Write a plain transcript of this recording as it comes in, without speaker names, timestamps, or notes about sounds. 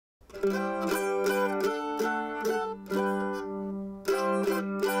Let's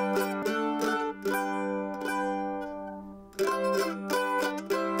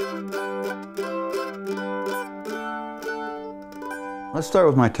start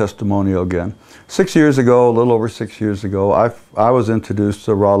with my testimonial again. 6 years ago, a little over 6 years ago, I was introduced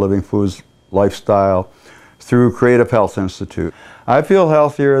to raw living foods lifestyle through Creative Health Institute. I feel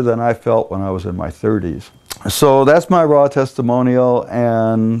healthier than I felt when I was in my 30s. So that's my raw testimonial,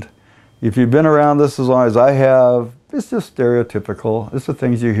 and if you've been around this as long as I have, it's just stereotypical. It's the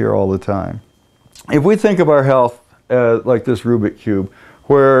things you hear all the time. If we think of our health like this Rubik's Cube,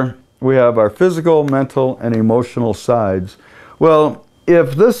 where we have our physical, mental, and emotional sides, well,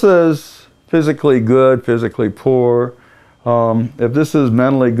 if this is physically good, physically poor, if this is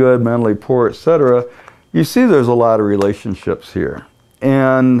mentally good, mentally poor, etc., you see there's a lot of relationships here.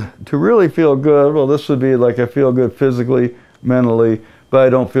 And to really feel good, well, this would be like I feel good physically, mentally, but I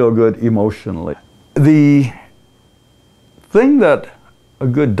don't feel good emotionally. The thing that a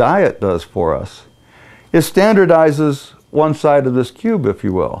good diet does for us is standardizes one side of this cube, if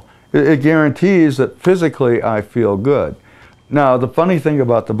you will. It guarantees that physically I feel good. Now, the funny thing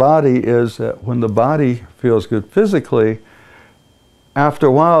about the body is that when the body feels good physically, after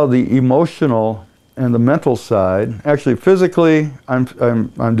a while, the emotional and the mental side, actually physically, I'm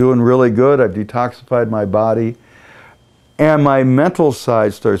doing really good. I've detoxified my body. And my mental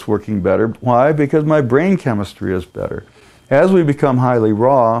side starts working better. Why? Because my brain chemistry is better. As we become highly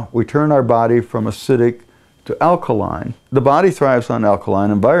raw, we turn our body from acidic to alkaline. The body thrives on alkaline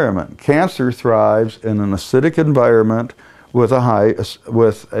environment. Cancer thrives in an acidic environment with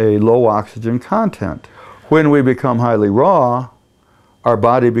a low oxygen content. When we become highly raw, our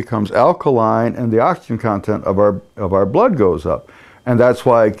body becomes alkaline and the oxygen content of our blood goes up. And that's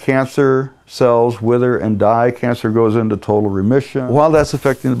why cancer cells wither and die. Cancer goes into total remission. While that's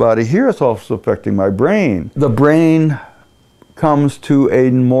affecting the body here, it's also affecting my brain. The brain comes to a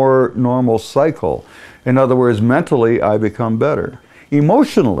more normal cycle. In other words, mentally, I become better.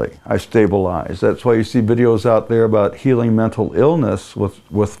 Emotionally, I stabilize. That's why you see videos out there about healing mental illness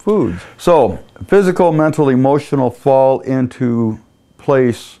with foods. So, physical, mental, emotional fall into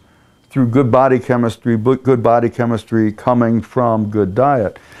place through good body chemistry coming from good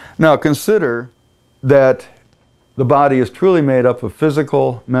diet. Now, consider that the body is truly made up of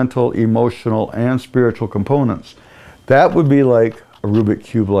physical, mental, emotional, and spiritual components. That would be like a Rubik's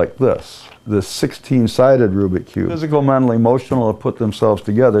Cube like this 16-sided Rubik's Cube. Physical, mental, emotional have put themselves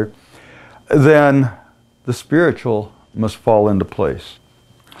together. Then the spiritual must fall into place.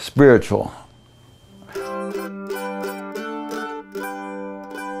 Spiritual.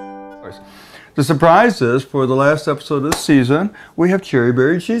 The surprise is, for the last episode of this season, we have cherry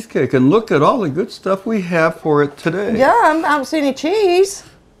berry cheesecake. And look at all the good stuff we have for it today. Yeah, I don't see any cheese.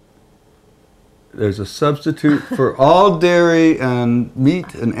 There's a substitute for all dairy and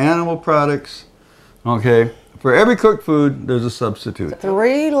meat and animal products. Okay, for every cooked food, there's a substitute.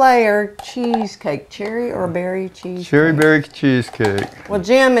 3-layer cheesecake, cherry or berry cheesecake? Cherry berry cheesecake. Well,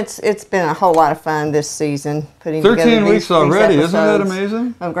 Jim, it's been a whole lot of fun this season putting 13 together weeks already, isn't that episodes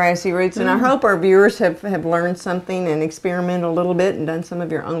amazing? Of Grassy Roots, and I hope our viewers have learned something and experimented a little bit and done some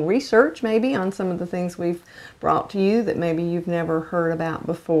of your own research maybe on some of the things we've brought to you that maybe you've never heard about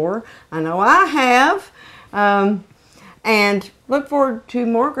before. I know I have. And look forward to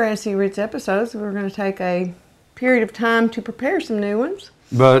more Grassy Roots episodes. We're going to take a period of time to prepare some new ones.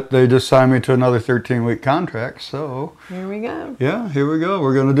 But they just signed me to another 13-week contract, so... Here we go. Yeah, here we go.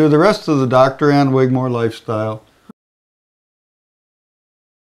 We're going to do the rest of the Dr. Ann Wigmore lifestyle.